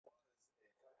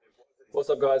What's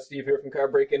up, guys? Steve here from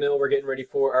Card Breaking In. We're getting ready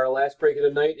for our last break of the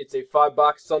night. It's a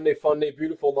 5-box Sunday Fun Day,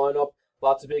 beautiful lineup,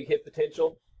 lots of big hit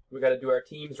potential. We got to do our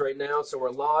teams right now, so we're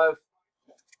live.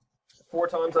 4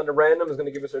 times on the random is going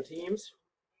to give us our teams.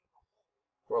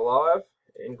 We're live,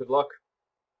 and good luck.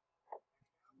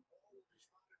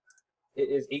 It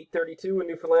is 8:32 in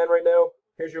Newfoundland right now.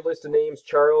 Here's your list of names: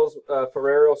 Charles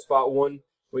Ferrero, spot 1.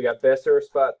 We got Besser,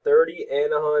 spot 30.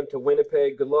 Anaheim to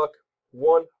Winnipeg. Good luck.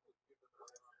 1,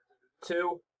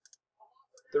 2,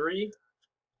 3.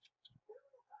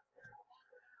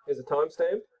 Is a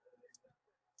timestamp.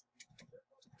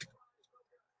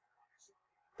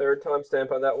 Third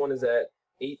timestamp on that one is at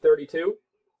 8:32.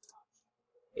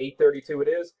 8:32 it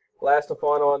is. Last and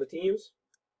final on the teams.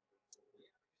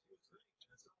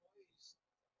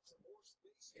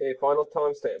 Okay, final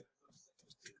timestamp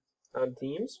on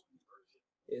teams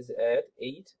is at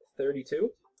 8:32,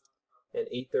 and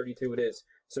 8:32 it is.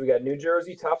 So we got New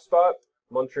Jersey, top spot,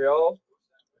 Montreal,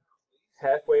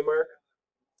 halfway mark,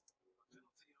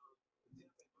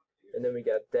 and then we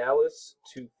got Dallas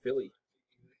to Philly.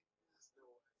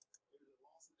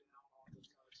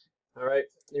 All right,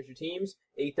 there's your teams.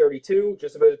 8:32,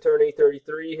 just about to turn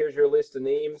 8:33. Here's your list of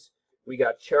names. We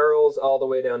got Charles all the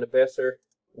way down to Besser.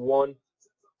 1,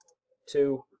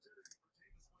 2,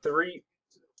 3.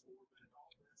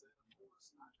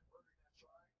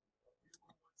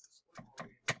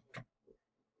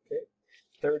 Okay.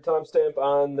 Third timestamp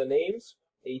on the names.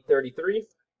 8:33.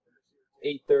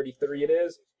 8:33 it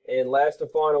is. And last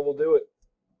and final, we'll do it.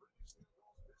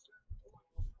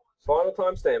 Final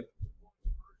timestamp.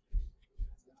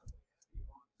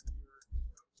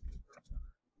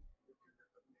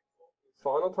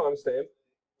 Final timestamp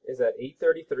is at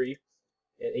 8:33,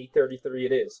 and 8:33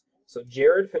 it is. So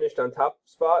Jared finished on top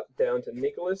spot, down to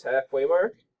Nicholas, halfway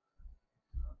mark.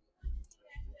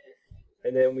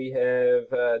 And then we have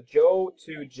Joe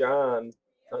to John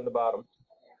on the bottom.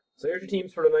 So here's your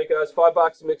teams for tonight, guys.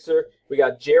 5-box mixer. We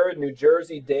got Jared, New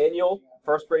Jersey. Daniel,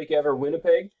 first break ever,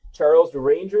 Winnipeg. Charles, the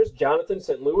Rangers. Jonathan,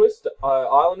 St. Louis. The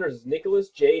Islanders, Nicholas.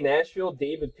 Jay, Nashville.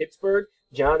 David, Pittsburgh.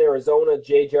 John, Arizona.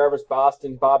 Jay Jarvis,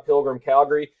 Boston. Bob Pilgrim,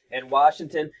 Calgary. And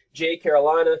Washington. Jay,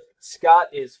 Carolina. Scott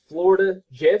is Florida.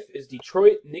 Jeff is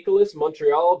Detroit. Nicholas,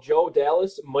 Montreal. Joe,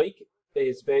 Dallas. Mike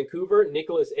is Vancouver.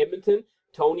 Nicholas, Edmonton.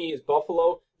 Tony is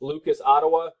Buffalo. Lucas,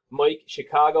 Ottawa. Mike,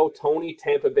 Chicago. Tony,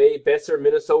 Tampa Bay. Besser,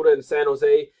 Minnesota and San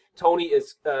Jose. Tony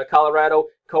is Colorado.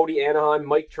 Cody, Anaheim.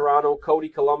 Mike, Toronto. Cody,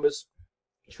 Columbus.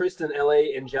 Tristan,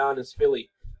 LA. And John is Philly.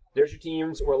 There's your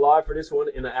teams. We're live for this one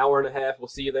in an hour and a half. We'll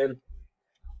see you then.